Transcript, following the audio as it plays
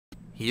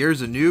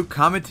Here's a new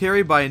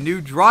commentary by a new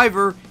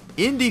driver,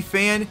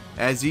 Indyfan,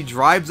 as he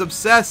drives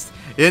obsessed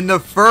in the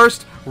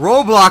first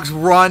Roblox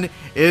run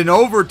in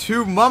over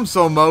 2 months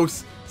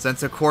almost,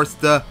 since of course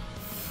the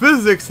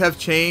physics have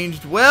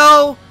changed.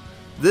 Well,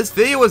 this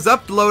video was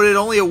uploaded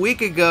only a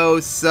week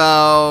ago,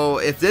 so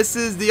if this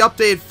is the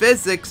updated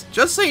physics,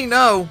 just so you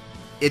know,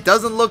 it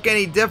doesn't look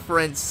any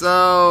different,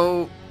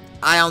 so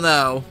I don't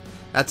know.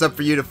 That's up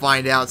for you to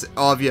find out,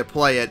 all of you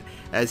play it,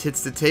 as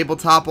hits the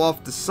tabletop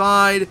off the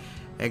side,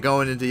 and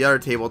going into the other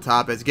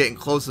tabletop as getting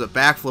close to the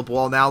backflip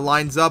wall. Now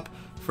lines up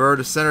for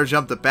the center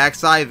jump, the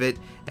backside of it,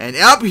 and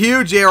up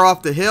huge air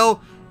off the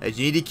hill, as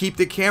you need to keep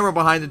the camera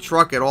behind the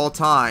truck at all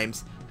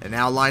times. And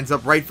now lines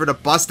up right for the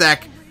bus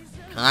deck,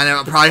 kind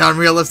of probably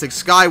unrealistic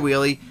sky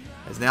wheelie,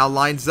 as now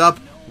lines up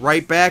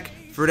right back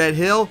for that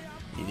hill.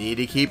 You need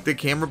to keep the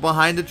camera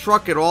behind the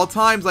truck at all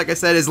times. Like I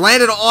said, is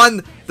landed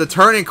on the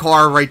turning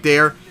car right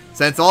there.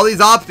 Since all these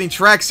opting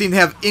tracks seem to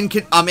have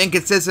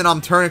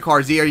inconsistent turning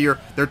cars, either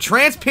they're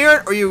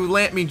transparent or you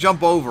let me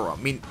jump over them.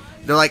 I mean,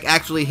 they're like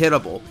actually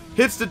hittable.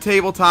 Hits the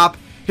tabletop,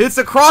 hits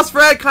the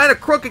crossfred, kind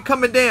of crooked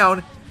coming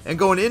down, and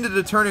going into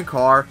the turning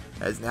car,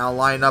 as now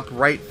lining up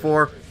right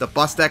for the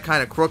bus deck,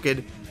 kind of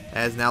crooked,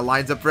 as now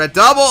lines up for that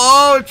double.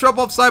 Oh,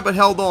 trouble offside, but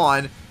held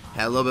on.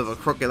 Had a little bit of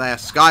a crooked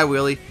ass sky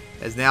wheelie,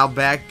 as now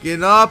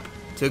backing up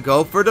to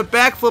go for the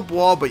backflip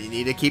wall, but you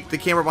need to keep the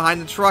camera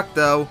behind the truck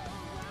though.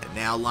 And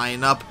now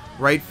lining up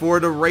right for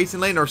the racing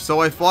lane, or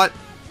so I thought.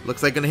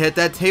 Looks like gonna hit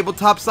that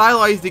tabletop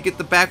sidelines to get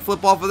the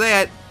backflip off of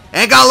that,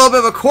 and got a little bit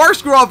of a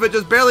corkscrew off it,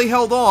 just barely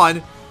held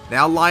on.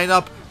 Now line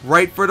up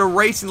right for the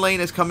racing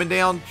lane, as coming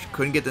down,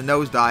 couldn't get the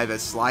nosedive,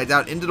 as slides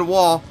out into the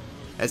wall,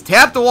 as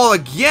tapped the wall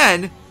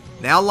again.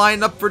 Now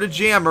lining up for the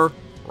jammer,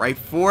 right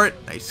for it,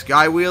 nice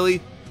sky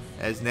wheelie,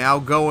 as now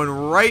going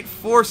right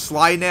for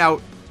sliding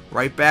out,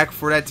 right back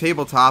for that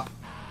tabletop.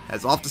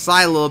 As off the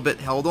side a little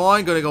bit, held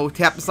on, gonna go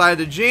tap the side of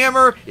the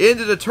jammer,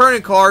 into the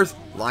turning cars,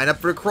 line up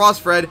for the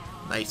crossfred,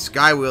 nice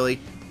sky wheelie,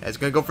 as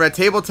gonna go for that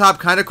tabletop,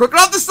 kind of crooked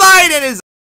off the side, and is